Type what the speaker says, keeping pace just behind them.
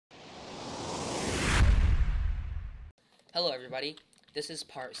Hello everybody, this is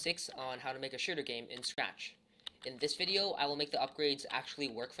part 6 on how to make a shooter game in Scratch. In this video, I will make the upgrades actually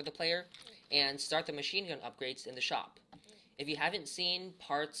work for the player, and start the machine gun upgrades in the shop. If you haven't seen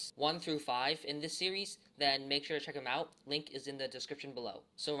parts 1 through 5 in this series, then make sure to check them out, link is in the description below.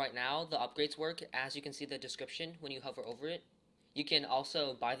 So right now, the upgrades work as you can see the description when you hover over it. You can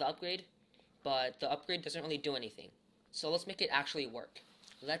also buy the upgrade, but the upgrade doesn't really do anything. So let's make it actually work.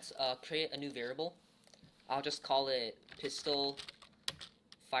 Let's create a new variable. I'll just call it pistol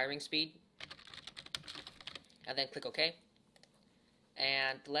firing speed, and then click OK.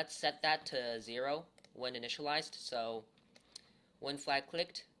 And let's set that to 0 when initialized. So when flag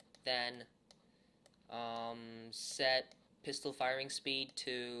clicked, then set pistol firing speed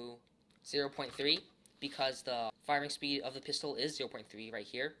to 0.3 because the firing speed of the pistol is 0.3 right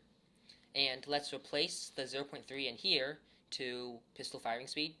here. And let's replace the 0.3 in here to pistol firing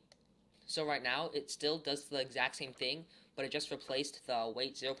speed. So right now, it still does the exact same thing, but it just replaced the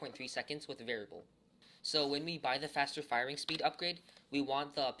wait 0.3 seconds with a variable. So when we buy the faster firing speed upgrade, we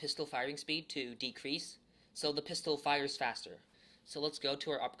want the pistol firing speed to decrease, so the pistol fires faster. So let's go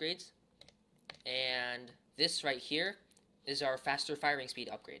to our upgrades, and this right here is our faster firing speed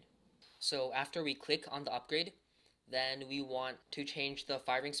upgrade. So after we click on the upgrade, then we want to change the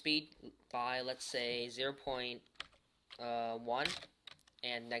firing speed by, let's say, 0.1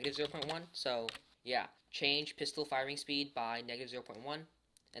 and negative 0.1. So yeah, change pistol firing speed by negative 0.1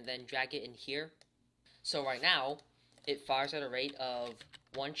 and then drag it in here. So right now it fires at a rate of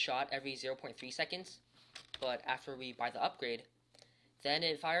 1 shot every 0.3 seconds, but after we buy the upgrade, then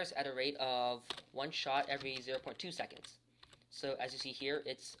it fires at a rate of 1 shot every 0.2 seconds. So as you see here,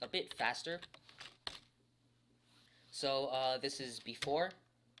 it's a bit faster. So this is before,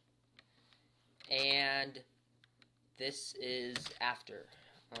 and this is after,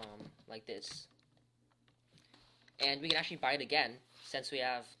 like this. And we can actually buy it again, since we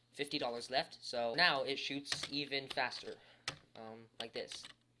have $50 left, so now it shoots even faster, like this.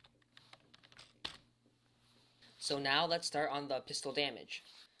 So now let's start on the pistol damage.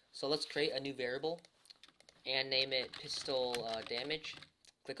 So let's create a new variable, and name it pistol damage,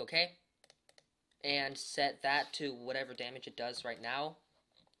 click OK, and set that to whatever damage it does right now.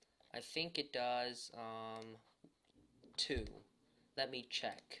 I think it does, 2. Let me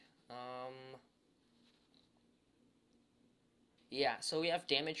check. Yeah, so we have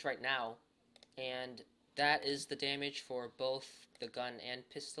damage right now, and that is the damage for both the gun and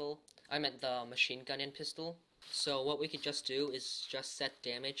pistol. I meant the machine gun and pistol. So what we could just do is just set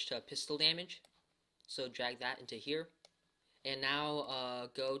damage to pistol damage. So drag that into here. And now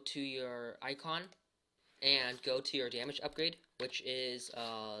go to your icon and go to your damage upgrade, which is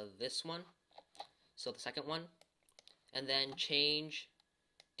this one. So the second one. And then change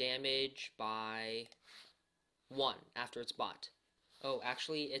damage by 1 after it's bought. Oh,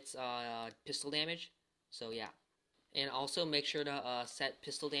 actually, it's pistol damage, so yeah. And also make sure to set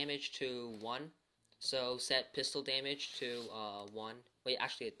pistol damage to 1. So set pistol damage to 1. Wait,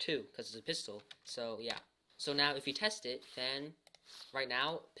 actually at 2, because it's a pistol, so yeah. So now if you test it, then right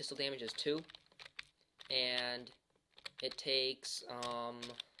now, pistol damage is 2. And it takes,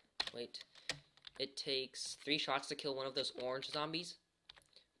 it takes 3 shots to kill one of those orange zombies.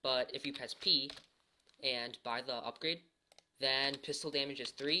 But if you press P and buy the upgrade, then pistol damage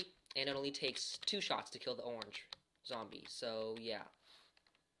is 3, and it only takes 2 shots to kill the orange zombie. So yeah.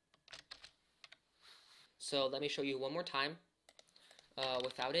 So let me show you one more time.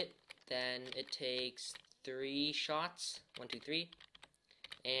 Without it, then it takes 3 shots, 1, 2, 3,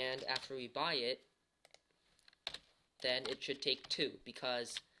 and after we buy it, then it should take 2,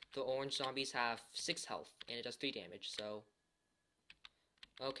 because the orange zombies have 6 health, and it does 3 damage, so...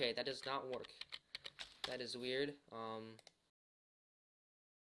 Okay, that does not work. That is weird.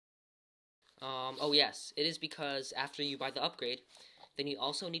 Oh yes, it is because after you buy the upgrade, then you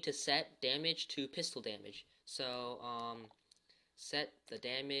also need to set damage to pistol damage. So, set the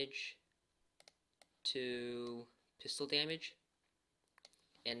damage to pistol damage,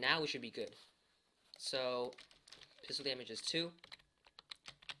 and now we should be good. So, pistol damage is 2,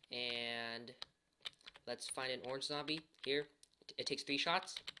 and let's find an orange zombie here. It takes 3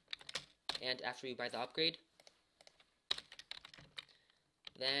 shots, and after you buy the upgrade,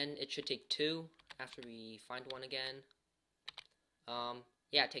 then it should take 2 after we find one again.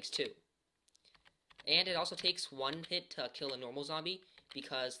 Yeah, it takes 2. And it also takes 1 hit to kill a normal zombie,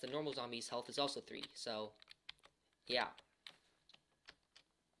 because the normal zombie's health is also 3, so yeah.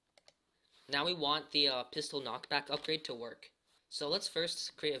 Now we want the pistol knockback upgrade to work. So let's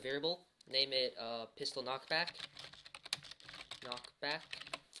first create a variable, name it pistol knockback,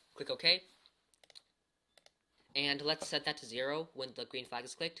 click OK, And let's set that to 0 when the green flag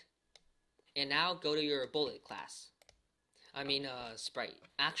is clicked. And now go to your bullet class. Sprite.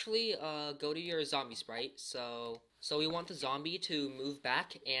 Actually, go to your zombie sprite. So we want the zombie to move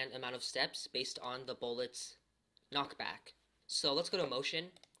back and amount of steps based on the bullet's knockback. So let's go to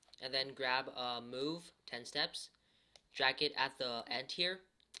motion, and then grab move 10 steps. Drag it at the end here,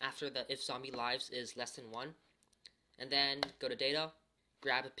 after the if zombie lives is less than 1. And then go to data,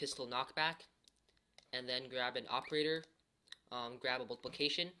 grab a pistol knockback, and then grab an operator, grab a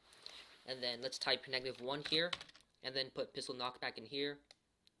multiplication, and then let's type -1 here, and then put pistol knockback in here,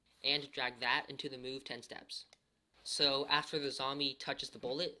 and drag that into the move 10 steps. So after the zombie touches the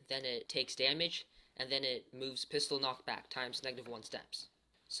bullet, then it takes damage, and then it moves pistol knockback times -1 steps.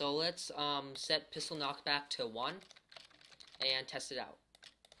 So let's set pistol knockback to 1, and test it out.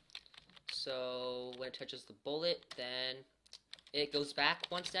 So when it touches the bullet, then it goes back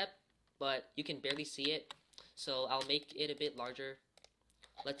 1 step, but you can barely see it, so I'll make it a bit larger.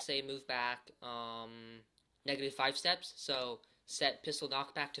 Let's say move back -5 steps, so set pistol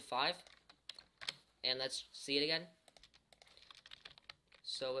knockback to 5, and let's see it again.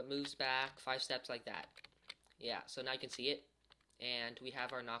 So it moves back 5 steps like that. Yeah, so now you can see it, and we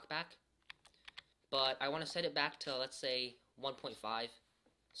have our knockback. But I want to set it back to, let's say, 1.5.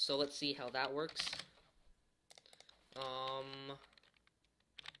 So let's see how that works.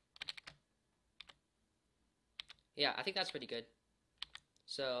 Yeah, I think that's pretty good.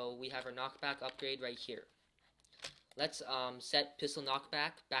 So we have our knockback upgrade right here. Let's set pistol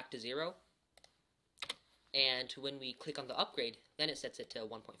knockback back to 0. And when we click on the upgrade, then it sets it to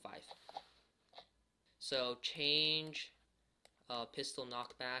 1.5. So change pistol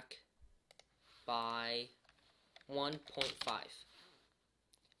knockback by 1.5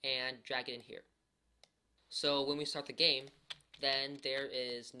 and drag it in here. So when we start the game, then there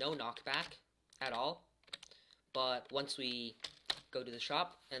is no knockback at all, but once we go to the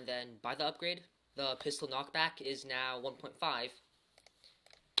shop and then buy the upgrade, the pistol knockback is now 1.5,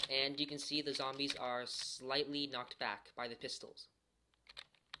 and you can see the zombies are slightly knocked back by the pistols.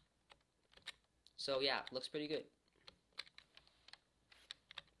 So yeah, looks pretty good.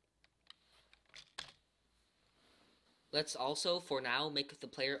 Let's also, for now, make the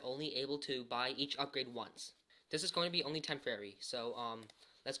player only able to buy each upgrade once. This is going to be only temporary, so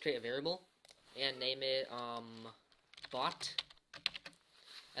let's create a variable and name it bot,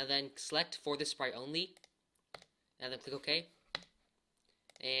 and then select for this sprite only, and then click OK.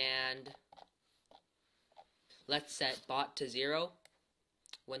 And let's set bot to 0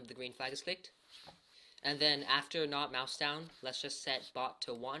 when the green flag is clicked. And then after not mouse down, let's just set bot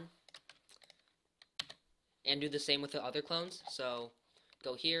to 1. And do the same with the other clones. So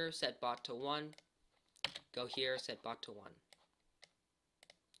go here, set bot to 1. Go here, set bot to 1.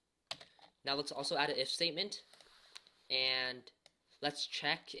 Now let's also add an if statement. And let's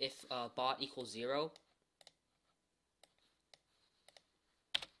check if bot equals 0.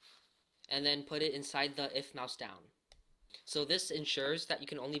 And then put it inside the if mouse down. So this ensures that you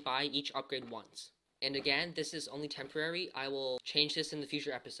can only buy each upgrade once. And again, this is only temporary. I will change this in the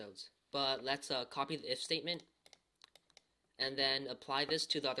future episodes. But let's copy the if statement and then apply this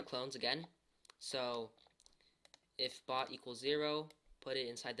to the other clones again. So if bot equals 0, put it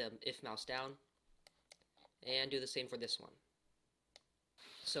inside the if mouse down, and do the same for this one.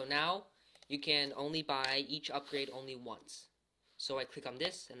 So now you can only buy each upgrade only once. So I click on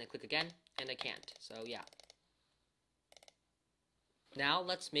this and then click again, and I can't. So yeah. Now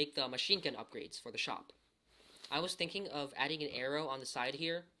let's make the machine gun upgrades for the shop. I was thinking of adding an arrow on the side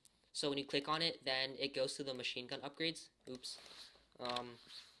here, so when you click on it, then it goes to the machine gun upgrades. Oops.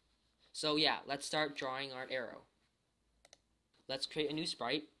 So yeah, let's start drawing our arrow. Let's create a new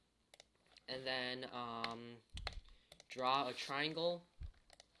sprite, and then draw a triangle.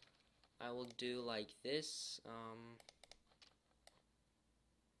 I will do like this.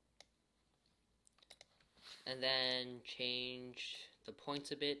 And then change the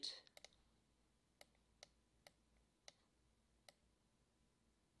points a bit.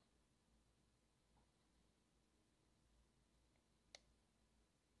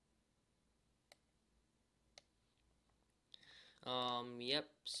 Yep,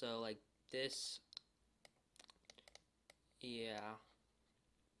 so like this. Yeah.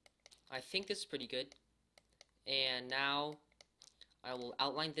 I think this is pretty good. And now I will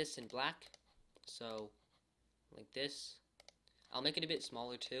outline this in black. So like this. I'll make it a bit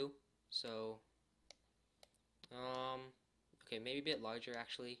smaller too. So okay, maybe a bit larger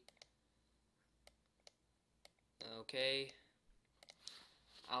actually. Okay.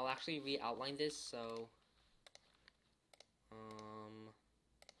 I'll actually re-outline this, so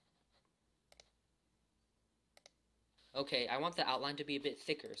Okay, I want the outline to be a bit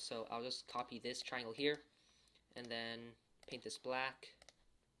thicker, so I'll just copy this triangle here, and then paint this black,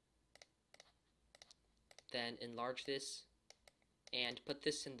 then enlarge this, and put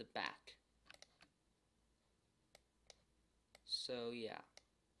this in the back. So yeah.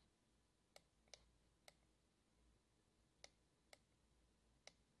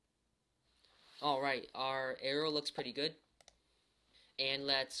 Alright, our arrow looks pretty good. And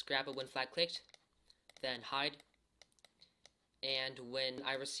let's grab it when flag clicked, then hide. And when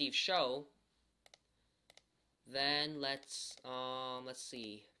I receive show, then let's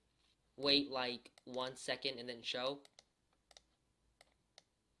see, wait like 1 second and then show.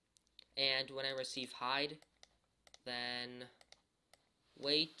 And when I receive hide, then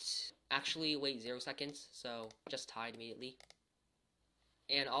wait 0 seconds, so just hide immediately.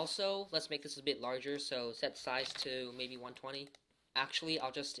 And also, let's make this a bit larger, so set size to maybe 120. Actually,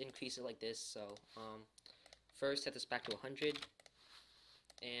 I'll just increase it like this, so first set this back to 100,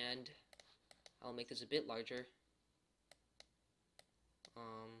 and I'll make this a bit larger.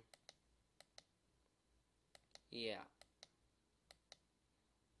 Yeah.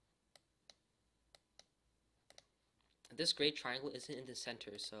 This gray triangle isn't in the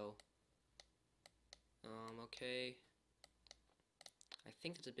center, so okay. I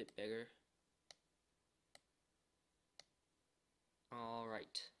think it's a bit bigger.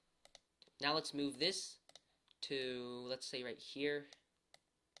 Alright. Now let's move this to, let's say, right here.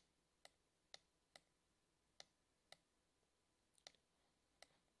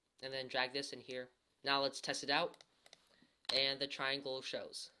 And then drag this in here. Now let's test it out. And the triangle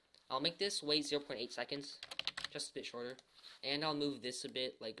shows. I'll make this wait 0.8 seconds. Just a bit shorter. And I'll move this a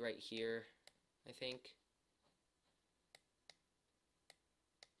bit, like right here, I think.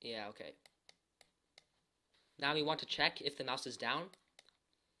 Yeah, okay. Now we want to check if the mouse is down.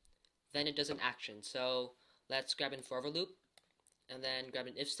 Then it does an action. So let's grab an forever loop, and then grab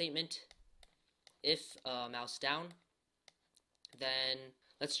an if statement. If mouse down, then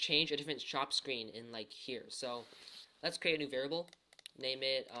let's change a different shop screen in like here. So let's create a new variable. Name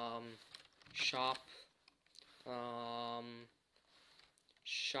it shop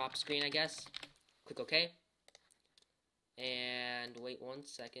shop screen, I guess. Click OK. And wait 1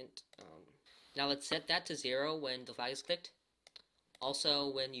 second. Now let's set that to 0 when the flag is clicked.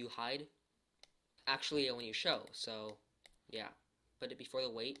 Also when you hide. Actually when you show. So yeah, put it before the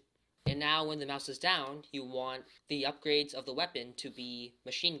wait. And now when the mouse is down, you want the upgrades of the weapon to be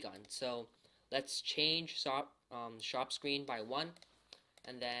machine gun. So let's change shop screen by 1,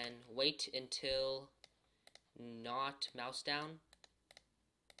 and then wait until not mouse down.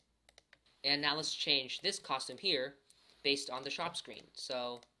 And now let's change this costume here based on the shop screen.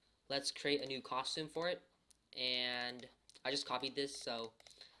 So let's create a new costume for it. And I just copied this, so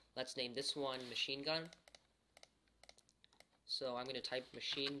let's name this one machine gun. So I'm going to type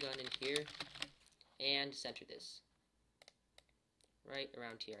machine gun in here and center this. Right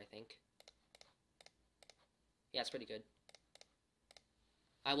around here, I think. Yeah, it's pretty good.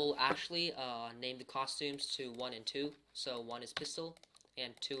 I will actually name the costumes to 1 and 2. So 1 is pistol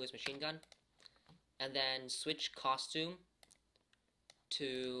and 2 is machine gun. And then switch costume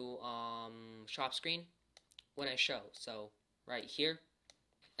to shop screen when I show. So right here.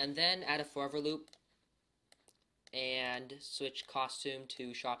 And then add a forever loop and switch costume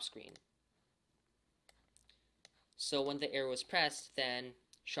to shop screen. So when the arrow is pressed, then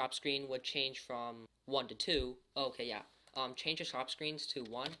shop screen would change from 1 to 2. Oh, okay, yeah. Change the shop screens to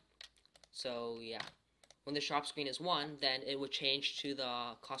 1. So yeah, when the shop screen is 1, then it would change to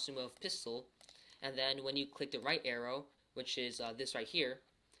the costume of pistol. And then when you click the right arrow, which is this right here,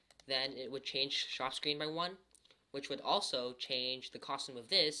 then it would change shop screen by 1, which would also change the costume of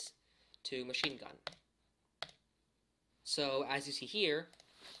this to machine gun. So as you see here,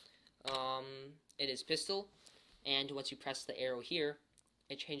 it is pistol, and once you press the arrow here,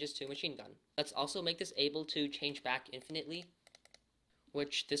 it changes to machine gun. Let's also make this able to change back infinitely,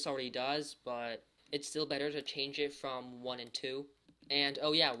 which this already does, but it's still better to change it from 1 and 2. And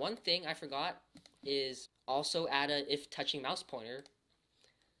oh yeah, one thing I forgot is also add a if touching mouse pointer,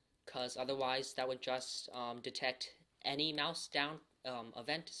 because otherwise that would just detect any mouse down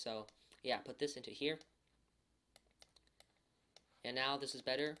event. So yeah, put this into here. And now this is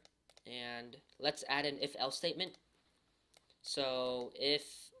better. And let's add an if else statement. So if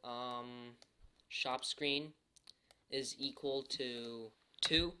shop screen is equal to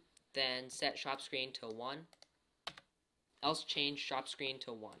 2, then set shop screen to 1. Else change shop screen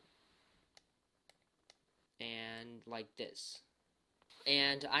to 1. And like this.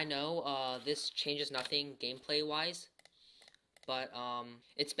 And I know this changes nothing gameplay wise, but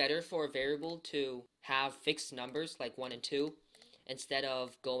it's better for a variable to have fixed numbers like 1 and 2 instead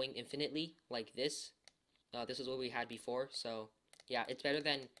of going infinitely like this. This is what we had before, so yeah, it's better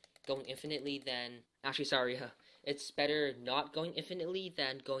than going infinitely than... Actually, sorry, it's better not going infinitely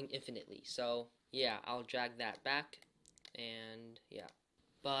than going infinitely. So yeah, I'll drag that back, and yeah.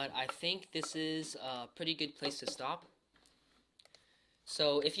 But I think this is a pretty good place to stop.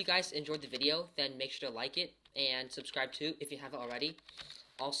 So if you guys enjoyed the video, then make sure to like it and subscribe too if you haven't already.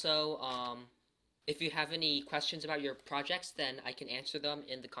 Also, if you have any questions about your projects, then I can answer them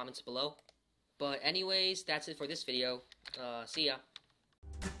in the comments below. But anyways, that's it for this video. See ya.